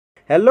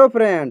Hello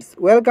friends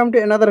welcome to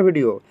another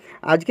video.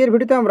 आज के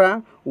भिडियोते आमरा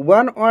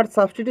one word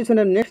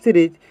सबस्टिट्यूशনের next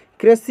series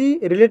cracy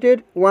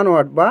related one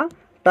word बा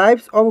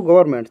types of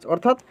governments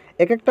अर्थात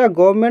एक एक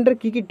गवर्नमेंटर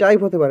की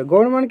टाइप होते पारे।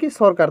 गवर्नमेंट की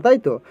सरकार ताई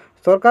तो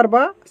सरकार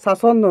बा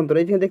शासनतंत्र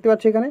এই যে দেখতে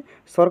পাচ্ছি এখানে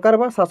সরকার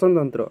বা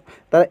শাসনতন্ত্র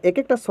তার এক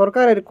একটা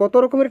সরকারের কত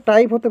রকমের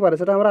টাইপ হতে পারে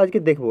সেটা আমরা আজকে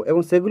দেখব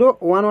এবং সেগুলো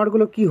ওয়ান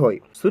ওয়ার্ডগুলো কি হয়।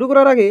 শুরু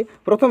করার আগে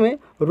প্রথমে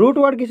রুট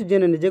ওয়ার্ড কিছু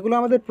জেনে নিই যেগুলো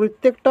আমাদের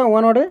প্রত্যেকটা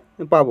ওয়ান ওয়ার্ডে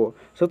পাবো।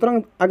 সুতরাং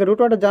আগে রুট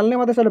ওয়ার্ডটা জানলে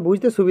আমাদের সেটা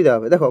বুঝতে সুবিধা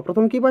হবে। দেখো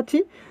প্রথমে কি পাচ্ছি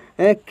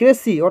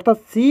ক্রেসি অর্থাৎ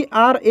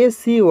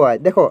CRACY।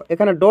 দেখো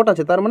এখানে ডট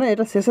আছে তার মানে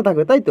এটা শেষে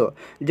থাকবে তাই তো।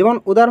 যেমন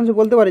উদাহরণ হিসেবে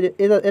বলতে পারি যে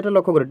এটা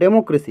লক্ষ্য করে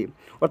ডেমোক্রেসি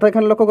অর্থাৎ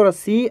এখানে লক্ষ্য করো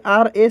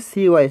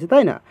CRACY আছে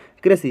তাই না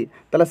ক্রেসি,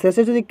 তাহলে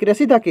শেষে যদি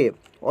ক্রেসি থাকে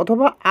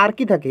অথবা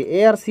আরকি থাকে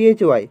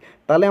ARCHY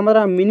তাহলে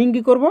আমরা মিনিং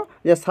কী করবো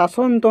যে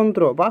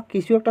শাসনতন্ত্র বা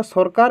কিছু একটা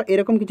সরকার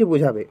এরকম কিছু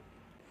বোঝাবে।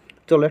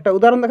 চলো একটা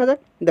উদাহরণ দেখা যাক।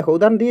 দেখো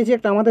উদাহরণ দিয়েছি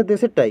একটা আমাদের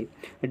দেশেরটাই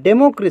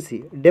ডেমোক্রেসি।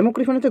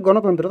 ডেমোক্রেসি মানে হচ্ছে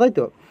গণতন্ত্র তাই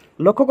তো।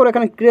 লক্ষ্য করো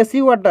এখানে ক্রেসি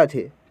ওয়ার্ডটা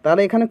আছে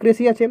তাহলে এখানে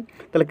ক্রেসি আছে,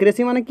 তাহলে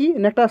ক্রেসি মানে কি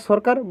না একটা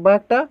সরকার বা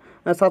একটা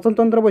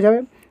শাসনতন্ত্র বোঝাবে।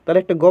 তাহলে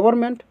একটা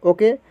গভর্নমেন্ট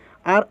ওকে।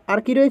 আর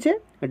কি রয়েছে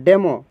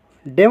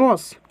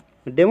ডেমোস।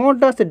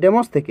 ডেমোটা আছে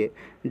ডেমোস থেকে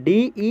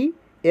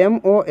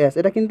DEMOS,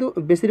 এটা কিন্তু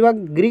বেশিরভাগ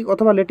গ্রিক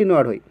অথবা ল্যাটিন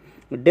ওয়ার্ড হয়।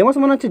 ডেমোস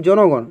মানে হচ্ছে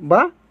জনগণ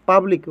বা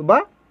পাবলিক বা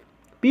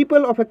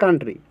পিপল অফ এ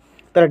কান্ট্রি।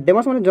 তাহলে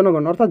ডেমোস মানে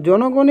জনগণ অর্থাৎ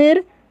জনগণের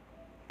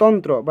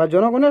তন্ত্র বা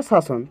জনগণের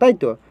শাসন তাই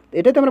তো,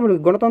 এটাই তো আমরা বলি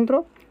গণতন্ত্র।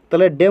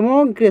 তাহলে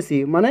ডেমোক্রেসি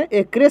মানে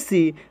এ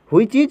crazy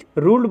which is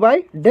ruled by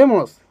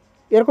demos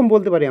এরকম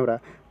বলতে পারি আমরা।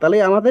 তাহলে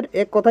আমাদের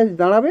এক কথায়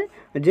দাঁড়াবে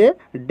যে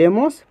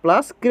ডেমোস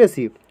প্লাস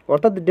ক্রেসি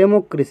অর্থাৎ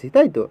ডেমোক্রেসি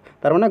তাই তো,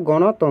 তার মানে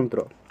গণতন্ত্র।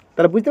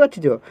 তাহলে বুঝতে পারছি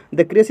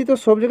যে ক্রেসি তো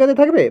সব জায়গাতে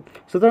থাকবে,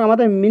 সুতরাং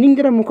আমাদের মিনিং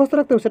যেটা মুখস্থ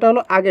রাখতে হবে সেটা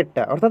হলো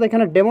আগেরটা অর্থাৎ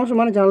এখানে ডেমোস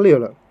মানে জানলেই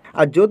হলো।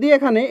 আর যদি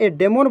এখানে এই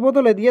ডেমোর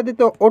বদলে দিয়ে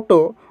দিত অটো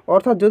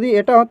অর্থাৎ যদি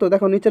এটা হতো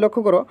দেখো নিচে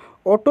লক্ষ্য করো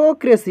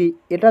অটোক্রেসি,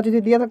 এটা যদি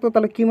দিয়ে থাকতো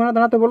তাহলে কী মানে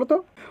দাঁড়াতে বলো তো।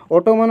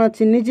 অটো মানে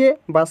হচ্ছে নিজে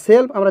বা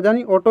সেলফ, আমরা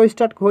জানি অটো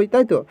স্টার্ট হই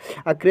তাই তো।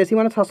 আর ক্রেসি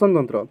মানে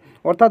শাসনতন্ত্র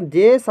অর্থাৎ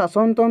যে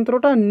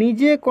শাসনতন্ত্রটা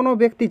নিজে কোনো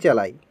ব্যক্তি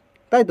চালায়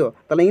তাই তো।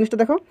 তাহলে ইংলিশটা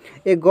দেখো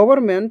a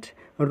government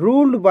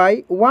ruled by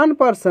one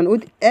person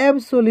with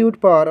absolute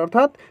পাওয়ার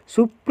অর্থাৎ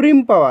সুপ্রিম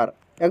পাওয়ার,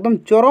 একদম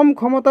চরম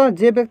ক্ষমতা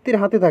যে ব্যক্তির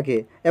হাতে থাকে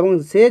এবং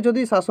সে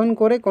যদি শাসন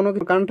করে কোনো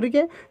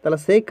কান্ট্রিকে তাহলে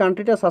সেই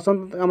কান্ট্রিটার শাসন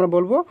আমরা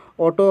বলবো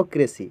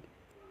অটোক্রেসি।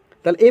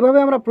 তাহলে এইভাবে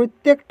আমরা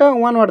প্রত্যেকটা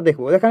ওয়ান ওয়ার্ড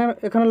দেখবো।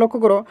 এখানে লক্ষ্য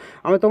করো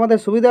আমি তোমাদের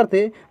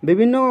সুবিধার্থে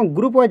বিভিন্ন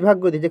গ্রুপ ওয়াইজ ভাগ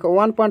করে দিই, যে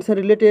 1%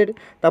 রিলেটেড,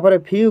 তারপরে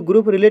ফিউ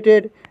গ্রুপ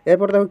রিলেটেড,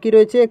 এরপর দেখো কী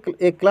রয়েছে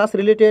ক্লাস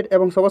রিলেটেড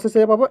এবং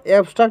সবশেষে পাবো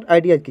অ্যাবস্ট্রাক্ট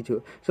আইডিয়া কিছু।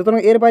 সুতরাং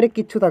এর বাইরে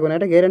কিচ্ছু থাকবে না,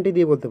 এটা গ্যারান্টি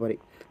দিয়ে বলতে পারি।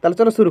 তাহলে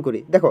চলো শুরু করি।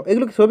 দেখো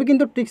এগুলো সবই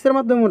কিন্তু ট্রিক্সের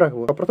মাধ্যমে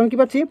রাখবো। প্রথম কী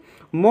পাচ্ছি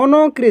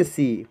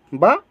মনোক্রেসি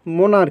বা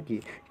মোনার্কি।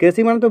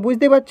 ক্রেসি মানে তো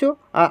বুঝতেই পারছো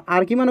আর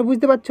আরকি মানে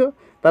বুঝতে পারছো।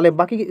 তাহলে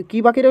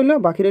বাকি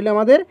রইলো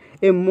আমাদের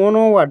এই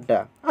মনোওয়ার্ডটা।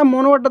 আর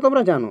মনোওয়ার্ডটা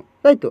তোমরা জানো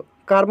তাই তো,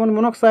 কার্বন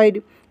মনোক্সাইড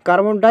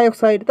কার্বন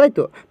ডাইঅক্সাইড তাই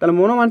তো। তাহলে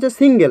মনো মানে হচ্ছে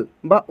সিঙ্গেল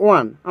বা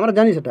ওয়ান, আমরা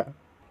জানি সেটা।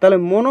 তাহলে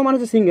মনো মানে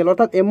হচ্ছে সিঙ্গেল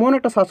অর্থাৎ এমন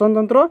একটা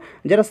শাসনতন্ত্র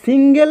যেটা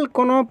সিঙ্গেল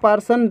কোনো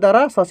পার্সন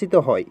দ্বারা শাসিত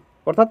হয়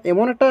অর্থাৎ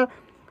এমন একটা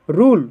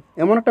রুল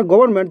এমন একটা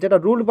গভর্নমেন্ট যেটা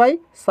ruled by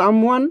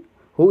someone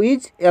who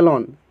is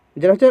alone,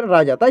 যেটা হচ্ছে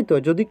রাজা তাই তো।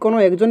 যদি কোনো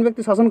একজন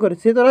ব্যক্তি শাসন করে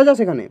সে তো রাজা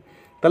সেখানে।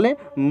 তাহলে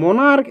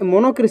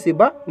মনোক্রেসি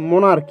বা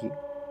মোনার্কি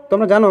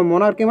তোমরা জানো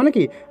মোনার্কি মানে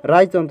কি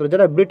রাজতন্ত্র,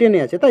 যেটা ব্রিটেনে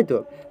আছে তাই তো।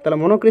 তাহলে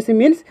মনোক্রেসি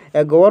means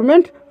a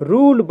government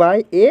ruled by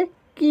a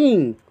king.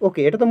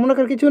 ওকে, এটা তো মনে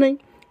করার কিছু নেই।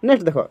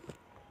 নেক্সট দেখো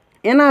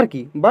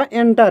এনার্কি বা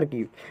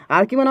এন্টার্কি।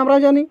 আরকি মানে আমরা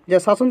জানি যে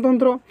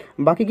শাসনতন্ত্র।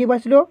 বাকি কী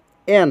বাঁচলো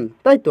এন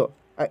তাই তো।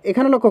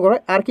 এখানে লক্ষ্য করো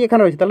আর কি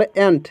এখানে রয়েছে তাহলে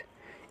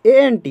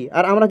ANT।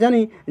 আর আমরা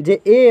জানি যে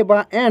এ বা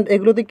অ্যান্ড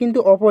এগুলোতে কিন্তু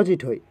অপোজিট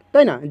হয়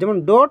তাই না, যেমন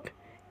ডট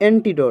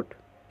অ্যান্টিডট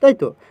তাই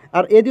তো।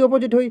 আর এ দিয়ে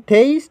অপোজিট হয়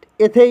থেইস্ট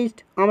এথেইস্ট,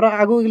 আমরা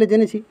আগেও এগুলো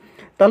জেনেছি।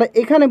 তাহলে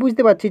এখানে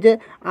বুঝতে পারছি যে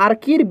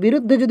আরকির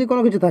বিরুদ্ধে যদি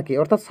কোনো কিছু থাকে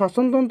অর্থাৎ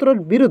শাসনতন্ত্রের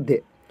বিরুদ্ধে,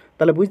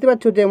 তাহলে বুঝতে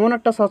পারছো যে এমন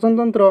একটা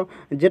শাসনতন্ত্র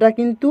যেটা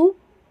কিন্তু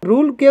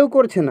রুল কেউ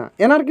করছে না।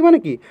 এনার্কি মানে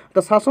কি তো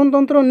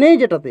শাসনতন্ত্র নেই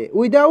যেটাতে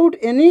উইদাউট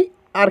এনি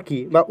আরকি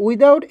বা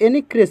উইদাউট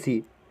এনি ক্রেসি।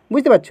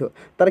 বুঝতে পারছো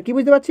তাহলে কি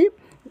বুঝতে পারছি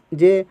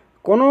যে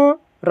কোনো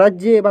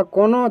রাজ্যে বা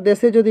কোনো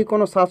দেশে যদি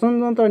কোনো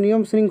শাসনতন্ত্র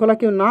নিয়ম শৃঙ্খলা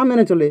কেউ না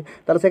মেনে চলে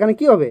তাহলে সেখানে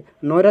কি হবে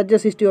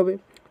নৈরাজ্যের সৃষ্টি হবে।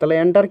 তাহলে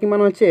এন্টার্কি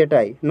মানে হচ্ছে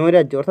এটাই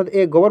নৈরাজ্য অর্থাৎ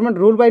a government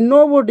rule by no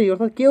body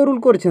অর্থাৎ কেউ রুল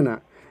করছে না,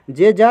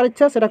 যে যার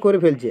ইচ্ছা সেটা করে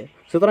ফেলছে।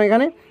 সুতরাং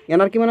এখানে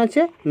এনার্কি মানে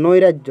হচ্ছে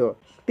নৈরাজ্য।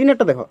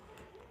 তিনেরটা দেখো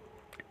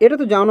এটা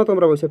তো জানো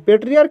তোমরা বলছো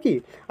পেট্রিয়ার্কি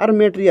আর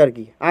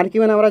মেট্রিয়ার্কি। আর কি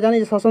মানে আমরা জানি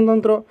যে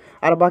শাসনতন্ত্র।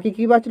 আর বাকি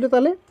কী বাঁচলো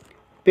তাহলে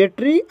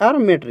পেট্রি আর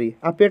মেট্রি।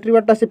 আর পেট্রি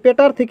ওয়ার্ডটা আছে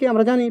পেটার থেকে,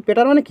 আমরা জানি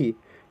পেটার মানে কি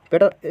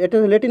পেটার, এটা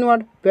ল্যাটিন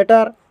ওয়ার্ড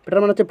পেটার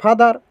মানে হচ্ছে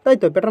ফাদার তাই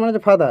তো। পেটার মানে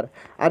হচ্ছে ফাদার।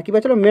 আর কি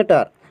বাঁচলো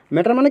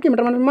মেটার মানে কি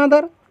মেটার মানে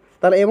মাদার।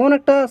 তাহলে এমন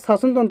একটা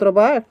শাসনতন্ত্র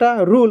বা একটা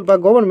রুল বা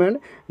গভর্নমেন্ট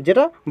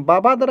যেটা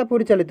বাবা দ্বারা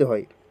পরিচালিত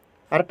হয়,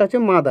 আরেকটা হচ্ছে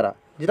মা দ্বারা,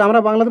 যেটা আমরা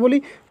বাংলাতে বলি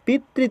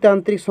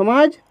পিতৃতান্ত্রিক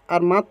সমাজ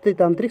আর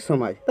মাতৃতান্ত্রিক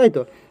সমাজ তাই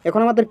তো। এখন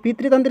আমাদের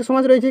পিতৃতান্ত্রিক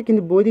সমাজ রয়েছে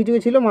কিন্তু বৈদিক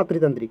যুগে ছিল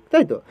মাতৃতান্ত্রিক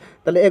তাই তো।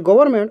 তাহলে a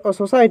government O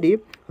society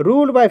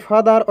ruled by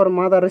father or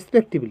mother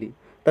respectively.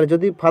 তাহলে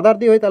যদি ফাদার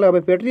দিয়ে হয় তাহলে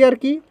হবে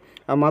প্যাট্রিয়ার্কি,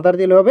 আর মাদার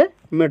দিলে হবে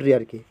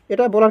ম্যাট্রিয়ার্কি।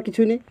 এটা বলার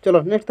কিছুই নেই। চলো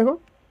নেক্সট দেখো।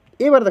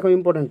 এবার দেখো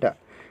ইম্পর্টেন্টটা,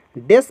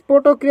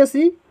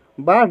 ডেসপোটোক্রেসি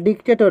বা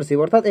ডিকটেটরশিপ,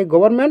 অর্থাৎ এই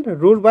government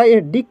rule by A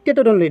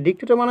dictator only.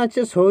 Dictator মানে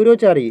হচ্ছে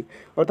স্বৈরচারী,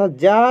 অর্থাৎ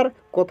যার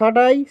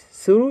কথাটাই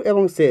শুরু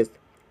এবং শেষ,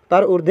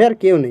 তার ঊর্ধ্বে আর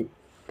কেউ নেই।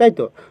 তাই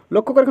তো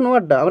লক্ষ্য করে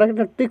ওয়ার্ডটা আমরা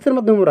একটা ট্রিক্সের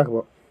মাধ্যমে রাখবো।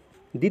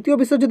 দ্বিতীয়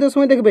বিশ্বযুদ্ধের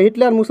সময় দেখবে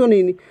হিটলার,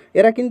 মুসোলিনি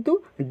এরা কিন্তু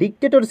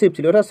ডিকটেটরশিপ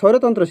ছিল, এরা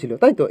স্বৈরতন্ত্র ছিল।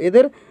 তাই তো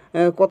এদের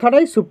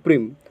কথাটাই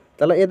সুপ্রিম,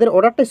 তাহলে এদের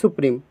অর্ডারটাই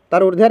সুপ্রিম,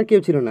 তার ঊর্ধ্বে আর কেউ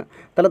ছিল না।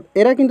 তাহলে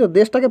এরা কিন্তু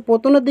দেশটাকে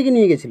পতনের দিকে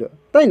নিয়ে গেছিলো,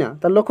 তাই না?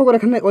 তাহলে লক্ষ্য করে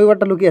এখানে ওই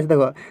ওয়ার্ডটা লুকিয়ে আছে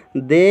দেখো,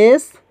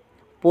 দেশ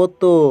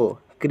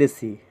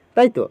পোটোক্রেসি।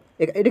 তাই তো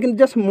এটা কিন্তু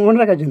জাস্ট মনে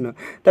রাখার জন্য।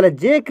 তাহলে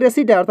যে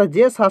ক্রেসিটা অর্থাৎ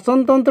যে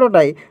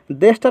শাসনতন্ত্রটাই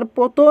দেশটার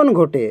পতন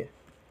ঘটে,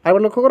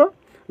 আরেকবার লক্ষ্য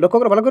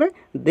করো ভালো করে,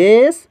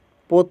 দেশ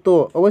পোতো,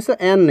 অবশ্য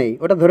অ্যান নেই,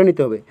 ওটা ধরে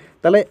নিতে হবে।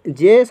 তাহলে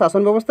যে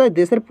শাসন ব্যবস্থায়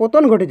দেশের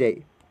পতন ঘটে যায়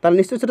তাহলে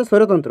নিশ্চয়ই সেটা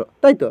স্বৈরতন্ত্র,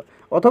 তাই তো,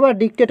 অথবা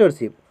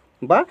ডিকটেটরশিপ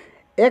বা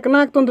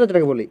একনায়কতন্ত্র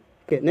যেটাকে বলি।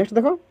 ওকে নেক্সট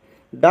দেখো,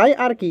 ডাই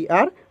আর কি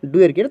আর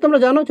ডুয়ের কি। এটা তোমরা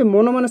জানো যে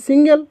মনো মানে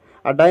সিঙ্গেল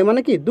আর ডাই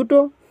মানে কি দুটো।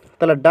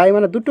 তাহলে ডাই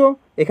মানে দুটো,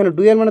 এখানে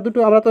ডুয়েল মানে দুটো।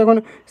 আমরা তো এখন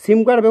সিম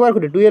কার্ড ব্যবহার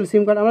করি, ডুয়েল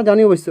সিম কার্ড আমরা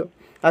জানি অবশ্য।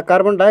 আর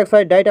কার্বন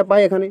ডাইঅক্সাইড ডাইটা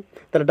পাই এখানে।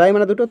 তাহলে ডাই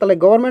মানে দুটো। তাহলে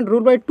গভর্নমেন্ট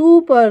রুল বাই 2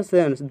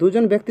 পার্সন্স,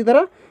 দুজন ব্যক্তি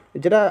দ্বারা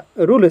যেটা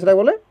রুল সেটা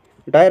বলে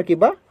ডায়ের কি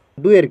বা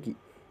ডুয়ের কি।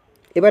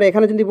 এবার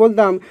এখানে যদি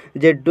বলতাম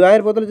যে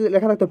ডায়ের বদলে যদি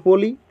লেখা থাকতো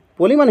পলি,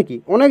 পলি মানে কি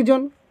অনেকজন,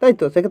 তাই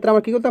তো, সেক্ষেত্রে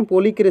আমরা কী করতাম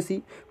পলিক্রেসি।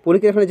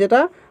 পলিক্রেসি মানে যেটা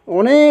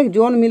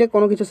অনেকজন মিলে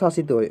কোনো কিছু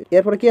শাসিত হয়।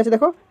 এরপরে কী আছে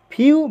দেখো,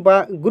 ফিউ বা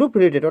গ্রুপ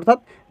রিলেটেড, অর্থাৎ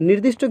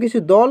নির্দিষ্ট কিছু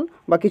দল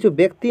বা কিছু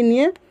ব্যক্তি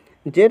নিয়ে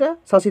যেটা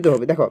শাসিত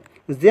হবে। দেখো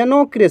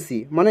জেনোক্রেসি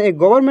মানে a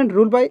government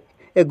rule by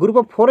A group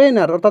of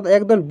foreigner, অর্থাৎ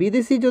একদল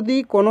বিদেশি যদি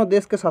কোনো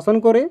দেশকে শাসন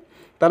করে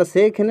তাহলে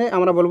সেইখানে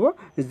আমরা বলবো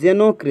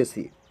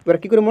জেনোক্রেসি। এবার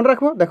কী করে মনে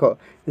রাখবো, দেখো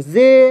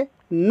যে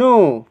নো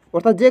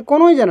অর্থাৎ যে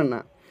কোনোই জানে না।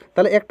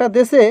 তাহলে একটা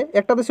দেশে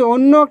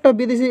অন্য একটা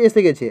বিদেশি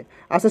এসে গেছে,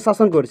 আসে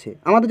শাসন করছে।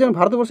 আমাদের যেমন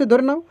ভারতবর্ষে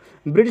ধরে নাও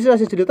ব্রিটিশরা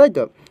এসেছিল, তাই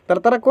তো,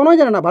 তাহলে তারা কোনোই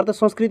জানে না ভারতের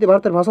সংস্কৃতি,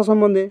 ভারতের ভাষা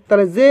সম্বন্ধে।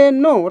 তাহলে যে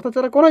নো অর্থাৎ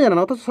তারা কোনোই জানে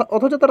না,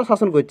 অথচ তারা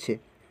শাসন করছে।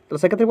 তাহলে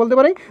সেক্ষেত্রে বলতে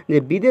পারি যে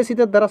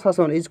বিদেশিদের দ্বারা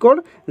শাসন ইজ কল্ড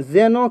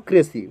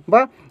জেনোক্রেসি।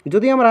 বা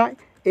যদি আমরা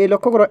এই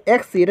লক্ষ্য করো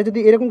এক্স, এটা যদি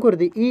এরকম করে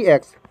দিই ই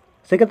এক্স,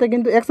 সেক্ষেত্রে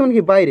কিন্তু এক্স মানে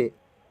কি বাইরে,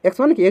 এক্স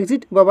মানে কি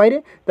এক্সিট বা বাইরে।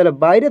 তাহলে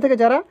বাইরে থেকে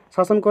যারা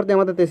শাসন করতে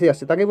আমাদের দেশে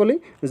আসছে তাকে বলি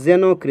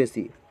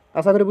জেনোক্রেসি।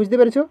 আশা করি বুঝতে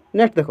পেরেছো।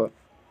 নেক্সট দেখো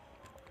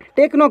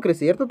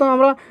টেকনোক্রেসি। এটা তো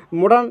আমরা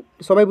মডার্ন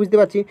সবাই বুঝতে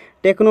পারছি,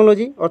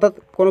 টেকনোলজি অর্থাৎ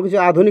কোনো কিছু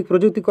আধুনিক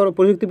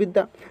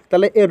প্রযুক্তিবিদ্যা।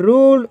 তাহলে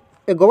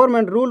a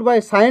government rule by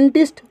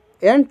scientist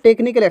and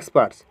technical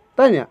experts,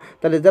 তাই না?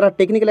 তাহলে যারা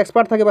টেকনিক্যাল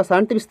এক্সপার্ট থাকে বা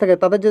সায়েন্টিস্ট থাকে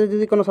তাদের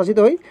যদি কোনো শাসিত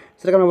হয়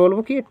সেটাকে আমরা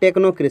বলবো কি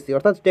টেকনোক্রেসি,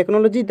 অর্থাৎ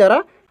টেকনোলজি দ্বারা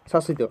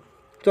শাসিত।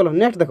 চলো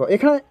নেক্সট দেখো,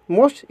 এখানে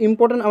মোস্ট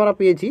ইম্পর্টেন্ট আমরা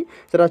পেয়েছি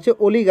সেটা হচ্ছে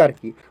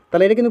অলিগার্কি।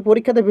 তাহলে এটা কিন্তু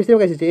পরীক্ষাতে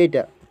বেশিরভাগ এসেছে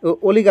এইটা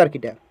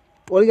অলিগার্কিটা।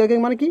 অলিগার্কি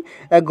মানে কি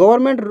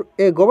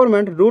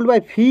government rule by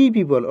fee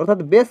people, অর্থাৎ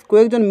বেশ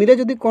কয়েকজন মিলে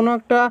যদি কোনো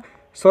একটা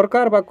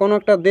সরকার বা কোনো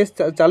একটা দেশ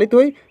চালিত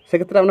হয়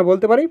সেক্ষেত্রে আমরা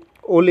বলতে পারি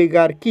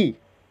অলিগার্কি।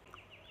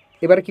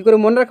 এবারে কী করে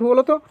মনে রাখবো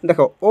বলো তো,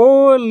 দেখো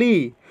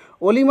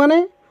অলি মানে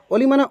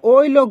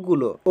ওই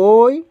লোকগুলো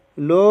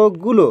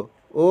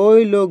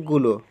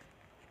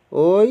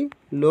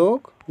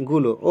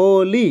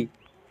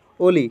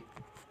অলি।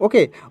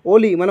 ওকে,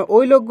 অলি মানে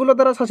ওই লোকগুলো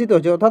দ্বারা শাসিত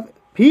হচ্ছে, অর্থাৎ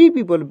ফি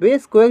পিপল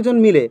বেশ কয়েকজন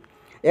মিলে,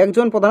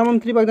 একজন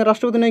প্রধানমন্ত্রী বা একজন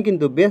রাষ্ট্রপতি নয়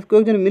কিন্তু বেশ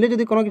কয়েকজন মিলে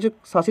যদি কোনো কিছু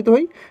শাসিত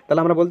হয়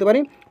তাহলে আমরা বলতে পারি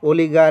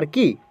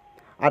অলিগার্কি।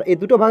 আর এই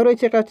দুটো ভাগ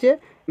রয়েছে, একটা হচ্ছে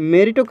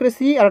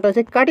মেরিটোক্রেসি আর একটা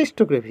হচ্ছে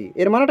কাটিস্টোক্রেসি।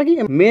 এর মানেটা কি,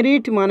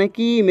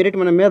 মেরিট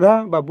মানে মেধা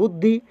বা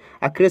বুদ্ধি,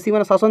 আর ক্রেসি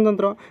মানে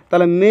শাসনতন্ত্র।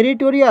 তাহলে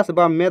মেরিটোরিয়াস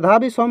বা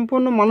মেধাবী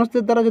সম্পন্ন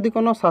মানুষদের দ্বারা যদি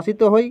কোনো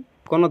শাসিত হয়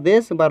কোনো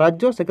দেশ বা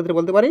রাজ্য সেক্ষেত্রে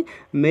বলতে পারি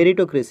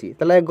মেরিটোক্রেসি।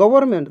 তাহলে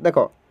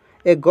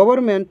a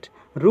government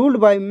ruled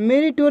by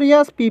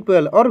meritorious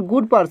people or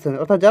good person,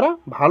 অর্থাৎ যারা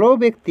ভালো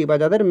ব্যক্তি বা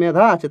যাদের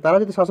মেধা আছে তারা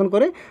যদি শাসন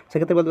করে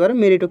সেক্ষেত্রে বলতে পারে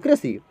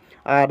মেরিটোক্রেসি।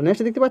 আর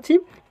নেক্সট দেখতে পাচ্ছি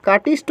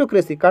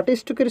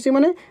কাটিস্টোক্রেসি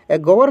মানে a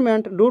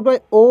government ruled by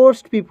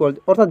worst people,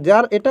 অর্থাৎ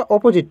যার এটা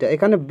অপোজিটটা,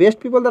 এখানে বেস্ট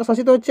পিপল দ্বারা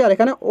শাসিত হচ্ছে আর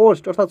এখানে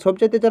ওর্স্ট অর্থাৎ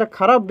সবচাইতে যারা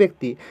খারাপ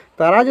ব্যক্তি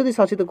তারা যদি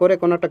শাসিত করে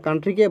কোনো একটা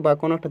কান্ট্রিকে বা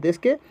কোনো একটা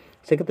দেশকে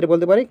সেক্ষেত্রে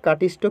বলতে পারি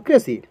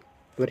কাটিস্টোক্রেসি।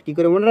 এবার কী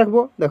করে মনে রাখবো,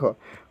 দেখো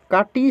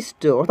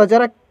কাটিস্ট অর্থাৎ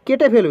যারা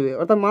কেটে ফেলবে,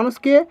 অর্থাৎ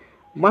মানুষকে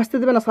বাঁচতে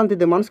দেবে না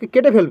শান্তিতে, মানুষকে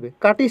কেটে ফেলবে,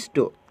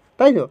 কাটিস্টো,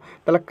 তাই তো।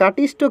 তাহলে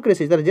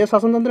কাটিস্টোক্রেসি যারা যে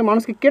শাসনতন্ত্রে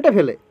মানুষকে কেটে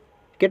ফেলে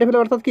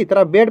অর্থাৎ কি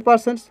তারা বেড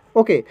পারসনস।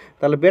 ওকে,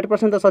 তাহলে বেড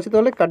পারসন তারা শাসিত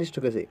হলে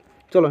কাটিস্টোক্রেসি।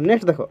 চলো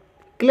নেক্সট দেখো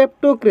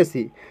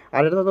ক্লেপ্টোক্রেসি।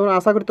 আর এটা তোমরা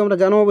আশা করি তোমরা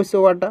জানো অবশ্যই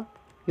ওয়ার্ডটা,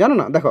 জানো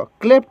না? দেখো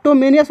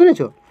ক্লেপ্টোমেনিয়া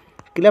শুনেছো?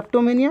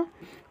 ক্লেপ্টোমেনিয়া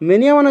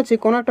মানে হচ্ছে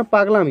কোনো একটা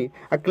পাগলামি,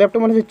 আর ক্লেপ্টো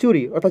মানে হচ্ছে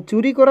চুরি, অর্থাৎ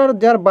চুরি করার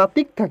যার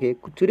বাতিক থাকে,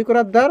 চুরি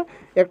করার যার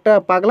একটা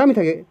পাগলামি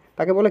থাকে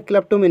তাকে বলে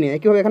ক্লেপ্টোমেনিয়া।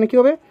 কী হবে এখানে, কী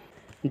হবে,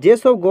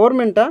 যেসব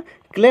গভর্নমেন্টটা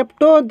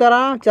ক্লেপ্টো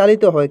দ্বারা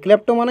চালিত হয়,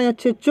 ক্লেপ্টো মানে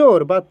হচ্ছে চোর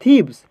বা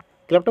থিভস,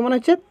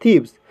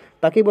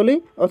 তাকে বলি,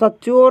 অর্থাৎ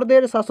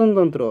চোরদের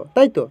শাসনতন্ত্র,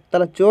 তাই তো।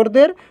 তাহলে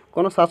চোরদের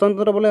কোনো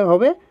শাসনতন্ত্র বলে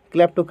হবে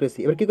ক্লেপ্টোক্রেসি।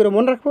 এবার কী করে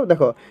মনে রাখবো,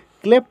 দেখো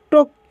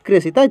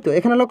ক্লেপ্টোক্রেসি, তাই তো।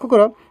 এখানে লক্ষ্য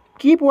করো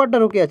কিপ ওয়ার্ডটা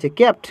রুকে আছে,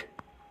 ক্যাপ্ট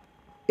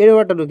এর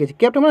ওয়ার্ডটা ঢুকিয়েছি।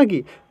 কেপ্ট মানে কি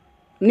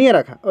নিয়ে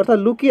রাখা অর্থাৎ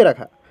লুকিয়ে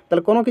রাখা।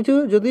 তাহলে কোনো কিছু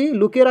যদি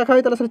লুকিয়ে রাখা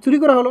হয় তাহলে সেটা চুরি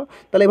করা হলো,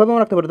 তাহলে এভাবে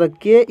আমরা রাখতে পারি। তাহলে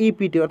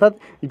KEPT অর্থাৎ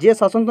যে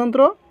শাসনতন্ত্র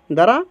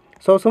দ্বারা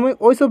সবসময়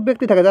ওই সব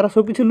ব্যক্তি থাকে যারা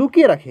সব কিছু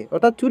লুকিয়ে রাখে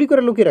অর্থাৎ চুরি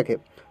করে লুকিয়ে রাখে,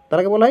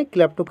 তারাকে বলা হয়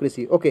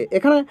ক্ল্যাপ্টোক্রেসি। ওকে,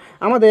 এখানে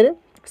আমাদের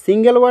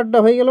সিঙ্গেল ওয়ার্ডটা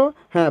হয়ে গেল,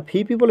 হ্যাঁ ফি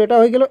পিপল এটা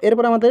হয়ে গেল।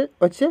 এরপর আমাদের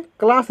হচ্ছে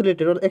ক্লাস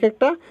রিলেটেড এক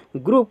একটা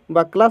গ্রুপ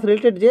বা ক্লাস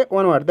রিলেটেড যে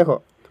ওয়ান ওয়ার্ড। দেখো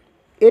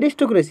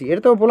এরিস্টোক্রেসি,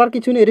 এটা তো বলার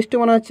কিছু নেই। এরিস্টো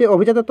মানে হচ্ছে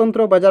অভিজাততন্ত্র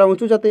বা যারা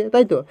উঁচু জাতে,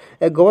 তাই তো।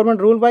 গভর্নমেন্ট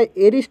রুল বাই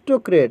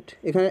এরিস্টোক্রেট,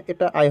 এখানে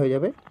এটা আয় হয়ে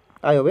যাবে,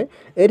 আয় হবে।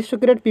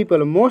 এরিস্টোক্রেট people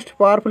most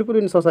powerful people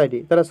in society,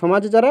 তারা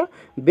সমাজে যারা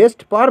বেস্ট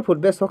পাওয়ারফুল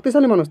বেশ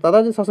শক্তিশালী মানুষ তারা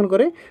যে শাসন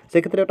করে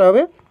সেক্ষেত্রে এটা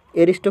হবে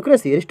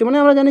এরিস্টোক্রেসি। এরিস্টো মানে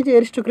আমরা জানি যে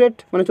এরিস্টোক্রেট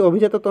মানে হচ্ছে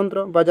অভিজাততন্ত্র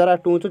বা যারা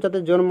একটু উঁচু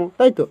জাতের জন্ম,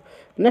 তাই তো।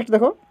 নেক্সট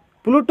দেখো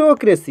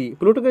প্লুটোক্রেসি।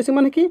 প্লুটোক্রেসি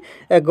মানে কি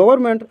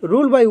government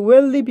rule by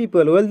wealthy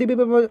people.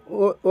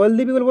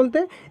 Wealthy people বলতে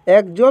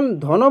একজন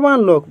ধনবান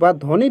লোক বা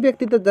ধনী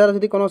ব্যক্তিদের দ্বারা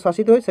যদি কোনো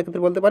শাসিত হয়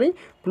সেক্ষেত্রে বলতে পারি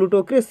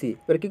প্লুটোক্রেসি।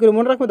 এবার কী করে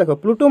মনে রাখবে, দেখো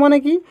প্লুটো মানে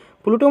কি,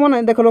 প্লুটো মানে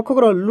দেখো লক্ষ্য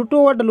করো লুটো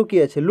ওয়ার্ডটা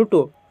লুকিয়ে আছে।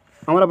 লুটো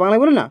আমরা বাংলায়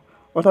বলি না,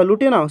 অর্থাৎ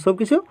লুটিয়ে নাও, সব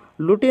কিছু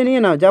লুটিয়ে নিয়ে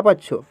নাও যা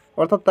পাচ্ছ।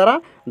 অর্থাৎ তারা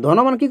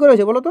ধনবান কী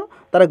করেছে বলো তো,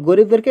 তারা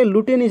গরিবদেরকে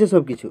লুটিয়ে নিয়েছে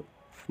সব কিছু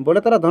বলে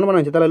তারা ধনবান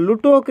হয়েছে। তাহলে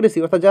লুটোক্রেসি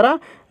অর্থাৎ যারা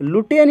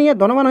লুটিয়ে নিয়ে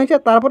ধনবান হয়েছে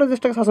তারপরে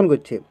দেশটাকে শাসন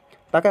করছে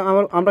তাকে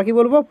আমরা কি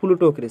বলবো,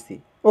 প্লুটোক্রেসি।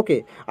 ওকে,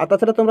 আর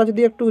তাছাড়া তোমরা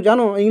যদি একটু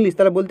জানো ইংলিশ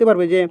তাহলে বলতে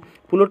পারবে যে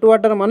প্লুটো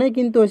ওয়ার্ডটার মানেই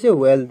কিন্তু হচ্ছে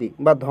ওয়েলদি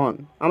বা ধন।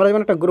 আমরা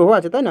যেমন একটা গ্রহ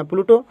আছে তাই না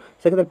প্লুটো,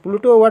 সেক্ষেত্রে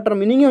প্লুটো ওয়ার্ডটার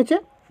মিনিংই হচ্ছে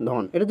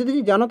ধন। এটা যদি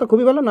জানো তো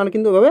খুবই ভালো, নাহলে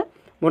কিন্তু ওইভাবে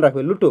মনে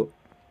রাখবে লুটো।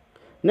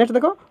 নেক্সট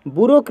দেখো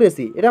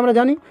ব্যুরোক্রেসি। এটা আমরা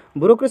জানি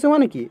ব্যুরোক্রেসি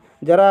মানে কি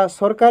যারা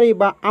সরকারি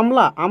বা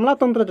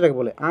আমলাতন্ত্র যেটাকে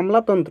বলে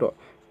আমলাতন্ত্র,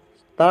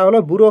 তারা হলো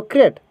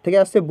ব্যুরোক্রেট থেকে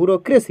আসছে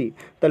ব্যুরোক্রেসি।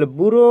 তাহলে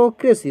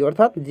ব্যুরোক্রেসি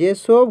অর্থাৎ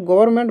যেসব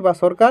গভর্নমেন্ট বা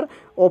সরকার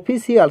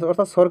অফিসিয়ালস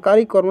অর্থাৎ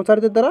সরকারি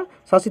কর্মচারীদের দ্বারা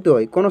শাসিত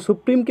হয়, কোনো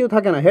সুপ্রিম কেউ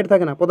থাকে না, হেড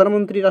থাকে না,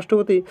 প্রধানমন্ত্রী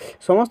রাষ্ট্রপতি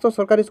সমস্ত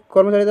সরকারি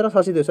কর্মচারী দ্বারা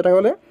শাসিত হয়, সেটা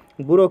বলে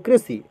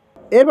ব্যুরোক্রেসি।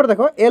 এরপর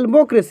দেখো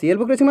এলবোক্রেসি।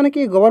 এলবোক্রেসি মানে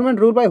কি government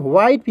rule by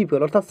white people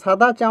অর্থাৎ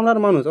সাদা চামড়ার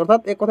মানুষ।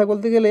 অর্থাৎ এক কথায়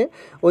বলতে গেলে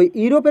ওই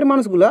ইউরোপের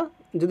মানুষগুলা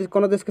যদি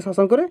কোনো দেশকে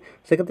শাসন করে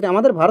সেক্ষেত্রে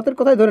আমাদের ভারতের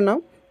কথাই ধরে নাও,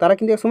 তারা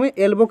কিন্তু এক সময়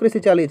এলবোক্রেসি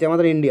চালিয়েছে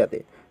আমাদের ইন্ডিয়াতে।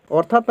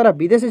 অর্থাৎ তারা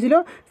বিদেশে ছিল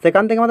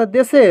সেখান থেকে আমাদের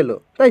দেশে এলো,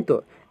 তাই তো।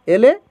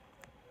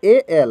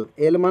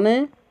 এল মানে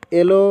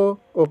এলো,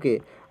 ওকে।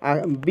 আর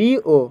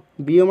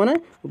বিও মানে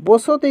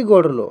বসতি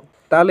গড়লো।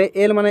 তাহলে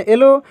এল মানে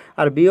এলো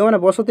আর বিও মানে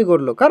বসতি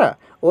গড়লো কারা,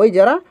 ওই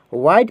যারা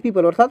হোয়াইট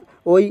পিপল অর্থাৎ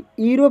ওই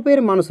ইউরোপের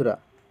মানুষরা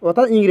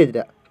অর্থাৎ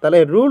ইংরেজরা। তাহলে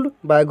রুল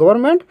বা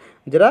গভর্নমেন্ট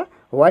যারা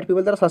হোয়াইট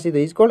পিপল দ্বারা শাসিত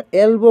ইজ কল্ড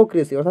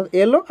এলবোক্রেসি অর্থাৎ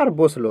এলো আর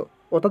বসলো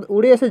অর্থাৎ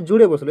উড়ে এসে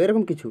জুড়ে বসলো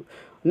এরকম কিছু।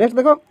 নেক্সট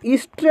দেখো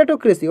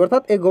স্ট্রেটোক্রেসি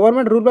অর্থাৎ a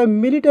government rule by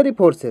military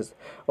forces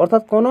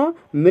অর্থাৎ কোনো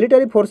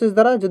মিলিটারি ফোর্সেস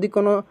দ্বারা যদি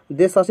কোনো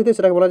দেশ শাসিত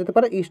সেটাকে বলা যেতে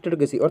পারে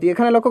স্ট্রেটোক্রেসি। অর্থাৎ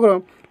এখানে লক্ষ্য করো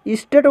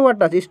স্টেটো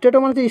ওয়ার্ডটা আছে, স্টেটো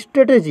মানে হচ্ছে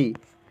স্ট্র্যাটেজি।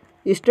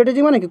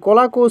 স্ট্র্যাটেজি মানে কি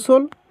কলা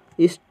কৌশল,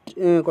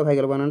 কোথায়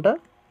গেল বানানটা,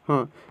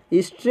 হ্যাঁ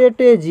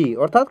স্ট্র্যাটেজি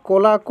অর্থাৎ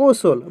কলা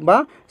কৌশল বা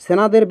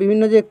সেনাদের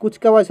বিভিন্ন যে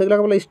কুচকাওয়াজ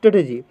সেগুলোকে বলে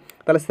স্ট্র্যাটেজি।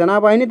 তাহলে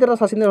সেনাবাহিনী দ্বারা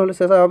শাসিত হলে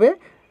সেটা হবে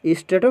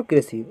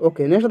স্ট্রেটোক্রেসি।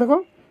 ওকে, নেক্সট দেখো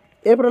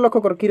এরপরে লক্ষ্য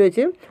করো কী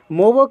রয়েছে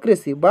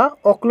মোবোক্রেসি বা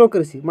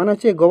অক্লোক্রেসি মানে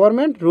হচ্ছে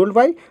government rule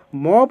by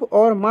mob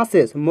or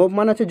মাসেস। Mob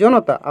মানে হচ্ছে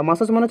জনতা আর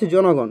মাসেস মানে হচ্ছে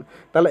জনগণ।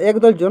 তাহলে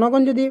একদল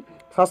জনগণ যদি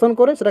শাসন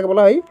করে সেটাকে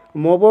বলা হয়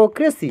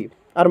মোবোক্রেসি।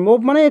 আর মব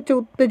মানে হচ্ছে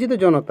উত্তেজিত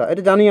জনতা,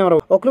 এটা জানি আমরা।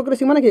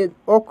 অক্লোক্রেসি মানে কি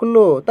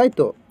অক্লো, তাই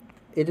তো।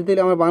 এটা যদি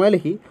আমরা বাংলায়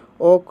লিখি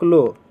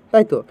অক্লো,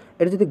 তাই তো।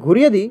 এটা যদি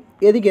ঘুরিয়ে দিই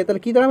এদিকে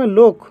তাহলে কী দাঁড়াবে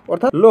লোক,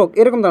 অর্থাৎ লোক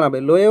এরকম দাঁড়াবে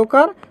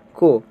লোয়কার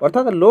কো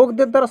অর্থাৎ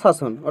লোকদের দ্বারা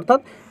শাসন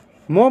অর্থাৎ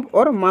মব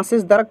ওর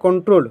মাসেস দ্বারা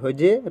কন্ট্রোল হয়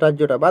যে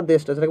রাজ্যটা বা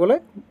দেশটা সেটাকে বলে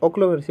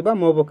অক্লোক্রেসি বা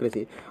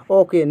মোবোক্রেসি।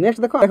 ওকে, নেক্সট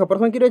দেখো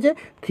প্রথমে কী রয়েছে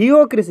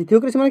থিওক্রেসি।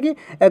 থিওক্রেসি মানে কি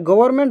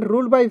government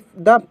rule by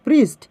the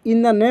priest in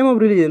the name of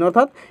religion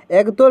অর্থাৎ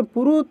একদল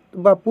পুরুষ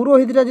বা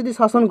পুরোহিতরা যদি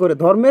শাসন করে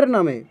ধর্মের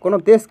নামে কোনো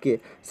দেশকে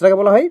সেটাকে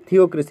বলা হয়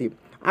থিওক্রেসি।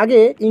 আগে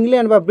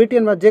ইংল্যান্ড বা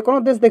ব্রিটেন বা যে কোনো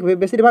দেশ দেখবে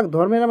বেশিরভাগ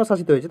ধর্মের নামে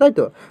শাসিত হয়েছে, তাই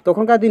তো।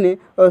 তখনকার দিনে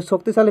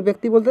শক্তিশালী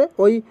ব্যক্তি বলতে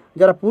ওই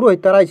যারা পুরোহিত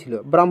তারাই ছিল,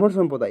 ব্রাহ্মণ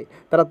সম্প্রদায়,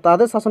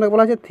 তাদের শাসনকে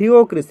বলা হচ্ছে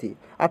থিওক্রেসি।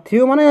 আর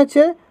থিও মানে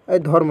হচ্ছে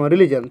ধর্ম,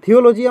 রিলিজন।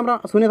 থিওলজি আমরা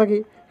শুনে থাকি,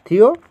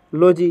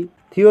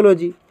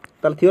 থিওলজি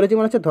তাহলে থিওলজি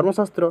মানে হচ্ছে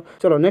ধর্মশাস্ত্র।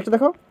 চলো নেক্সট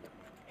দেখো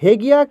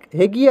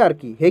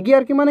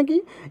হেগিয়ার্কি মানে কি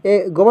a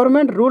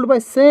government rule by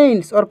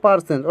cents or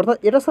persons অর্থাৎ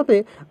এটার সাথে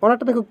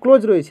অনেকটা দেখো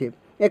ক্লোজ রয়েছে।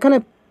 এখানে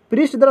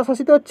প্রিস্ট দ্বারা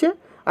শাসিত হচ্ছে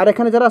আর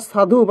এখানে যারা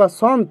সাধু বা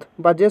সন্ত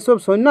বা যেসব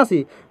সন্ন্যাসী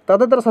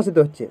তাদের দ্বারা শাসিত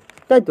হচ্ছে,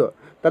 তাই তো।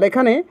 তাহলে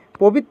এখানে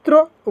পবিত্র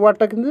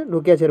ওয়ার্ডটা কিন্তু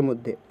ঢুকে আছে এর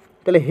মধ্যে।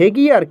 তাহলে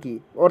হেগিয়ার্কি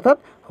অর্থাৎ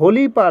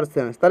হোলি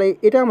পার্সনস। তাহলে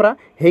এটা আমরা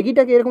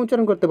হেগিটাকে এরকম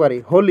উচ্চারণ করতে পারি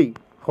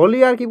হোলি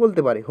আর কি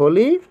বলতে পারি,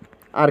 হোলি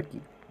আর কি।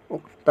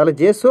 তাহলে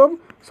যেসব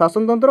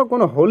শাসনতন্ত্র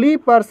কোনো হোলি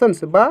পার্সনস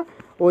বা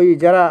ওই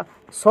যারা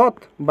সৎ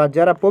বা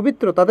যারা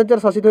পবিত্র তাদের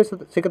যারা শাসিত হয়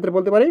সেক্ষেত্রে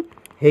বলতে পারি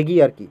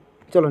হেগিয়ার্কি।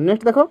 চলো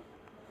নেক্সট দেখো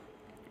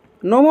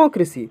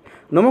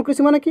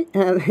নমোক্রেসি মানে কি,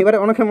 হ্যাঁ এবারে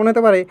অনেকে মনে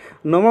হতে পারে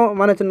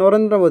মানে হচ্ছে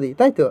নরেন্দ্র মোদী,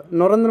 তাই তো,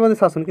 নরেন্দ্র মোদী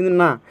শাসন, কিন্তু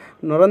না,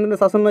 নরেন্দ্র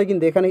শাসন নয়,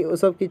 কিন্তু এখানে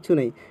ওসব কিছু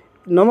নেই।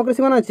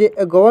 নমোক্রেসি মানে হচ্ছে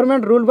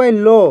গভর্নমেন্ট রুল বাই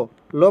ল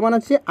ল মানে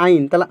হচ্ছে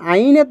আইন, তাহলে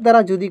আইনের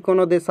দ্বারা যদি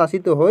কোনো দেশ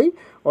শাসিত হয়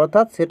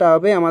অর্থাৎ সেটা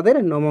হবে আমাদের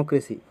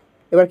ডেমোক্রেসি।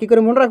 এবার কী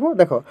করে মনে রাখবো,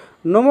 দেখো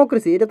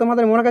ডেমোক্রেসি এটা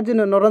তোমাদের মনে রাখার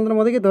জন্য নরেন্দ্র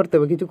মোদীকে ধরতে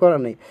হবে, কিছু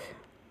করার নেই।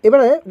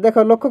 এবারে দেখো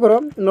লক্ষ্য করো,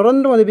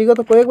 নরেন্দ্র মোদী বিগত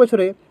কয়েক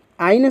বছরে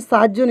আইনের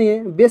সাহায্য নিয়ে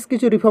বেশ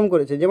কিছু রিফর্ম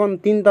করেছে, যেমন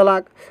 3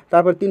 তালাক,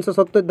 তারপর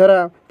 370 ধারা,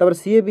 তারপর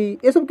সিএবি,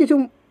 এসব কিছু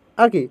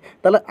আর কি।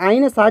 তাহলে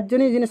আইনের সাহায্য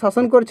নিয়ে যিনি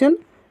শাসন করছেন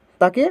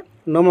তাকে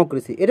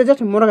ডেমোক্রেসি। এটা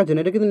জাস্ট মনে রাখার জন্য,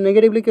 এটা কিন্তু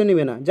নেগেটিভলি কেউ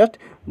নেবে না, জাস্ট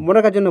মনে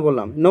রাখার জন্য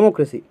বললাম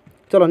ডেমোক্রেসি।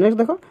 চলো নেক্সট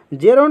দেখো,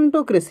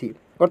 জেরন্টোক্রেসি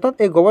অর্থাৎ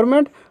a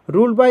government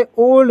rule by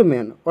old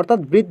man, অর্থাৎ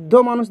বৃদ্ধ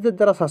মানুষদের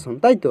দ্বারা শাসন,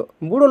 তাই তো,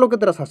 বুড়ো লোকের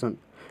দ্বারা শাসন।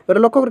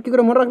 এবার লক্ষ্য করে কী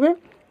করে মনে রাখবে,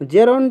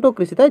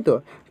 জেরন্টোক্রেসি, তাই তো।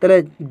 তাহলে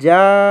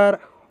যার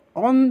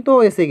অন্ত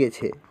এসে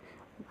গেছে,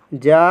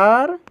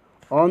 যার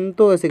অন্ত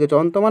এসে গেছে,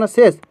 অন্ত মানে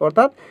শেষ,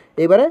 অর্থাৎ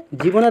এবারে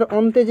জীবনের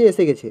অন্তে যে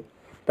এসে গেছে,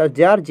 তার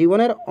যার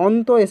জীবনের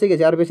অন্ত এসে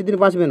গেছে আর বেশি দিন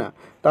বাঁচবে না,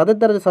 তাদের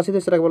দ্বারা যে শাসিত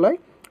সেটাকে বলা হয়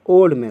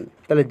ওল্ড ম্যান।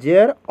 তাহলে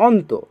যার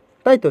অন্ত,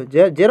 তাই তো,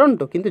 জেরন্ট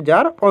কিন্তু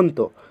যার অন্ত।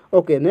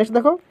 ওকে নেক্সট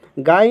দেখো,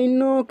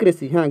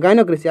 গাইনোক্রেসি। হ্যাঁ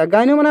গাইনোক্রেসি, আর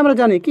গাইনো মানে আমরা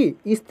জানি কি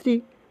স্ত্রী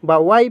বা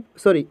ওয়াইফ,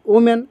 সরি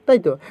ওম্যান, তাই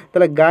তো।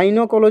 তাহলে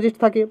গাইনোকোলজিস্ট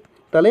থাকে,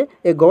 তাহলে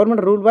a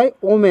government rule by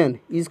woman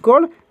is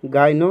called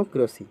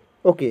গাইনোক্রেসি।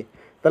 ওকে,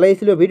 তাহলে এই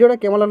ছিল ভিডিওটা,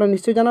 কেমন লাগলো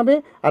নিশ্চয়ই জানাবে,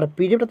 আর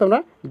পিডিএফটা তোমরা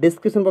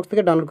ডিসক্রিপশন বক্স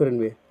থেকে ডাউনলোড করে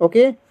নেবে।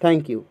 ওকে,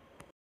 থ্যাংক ইউ।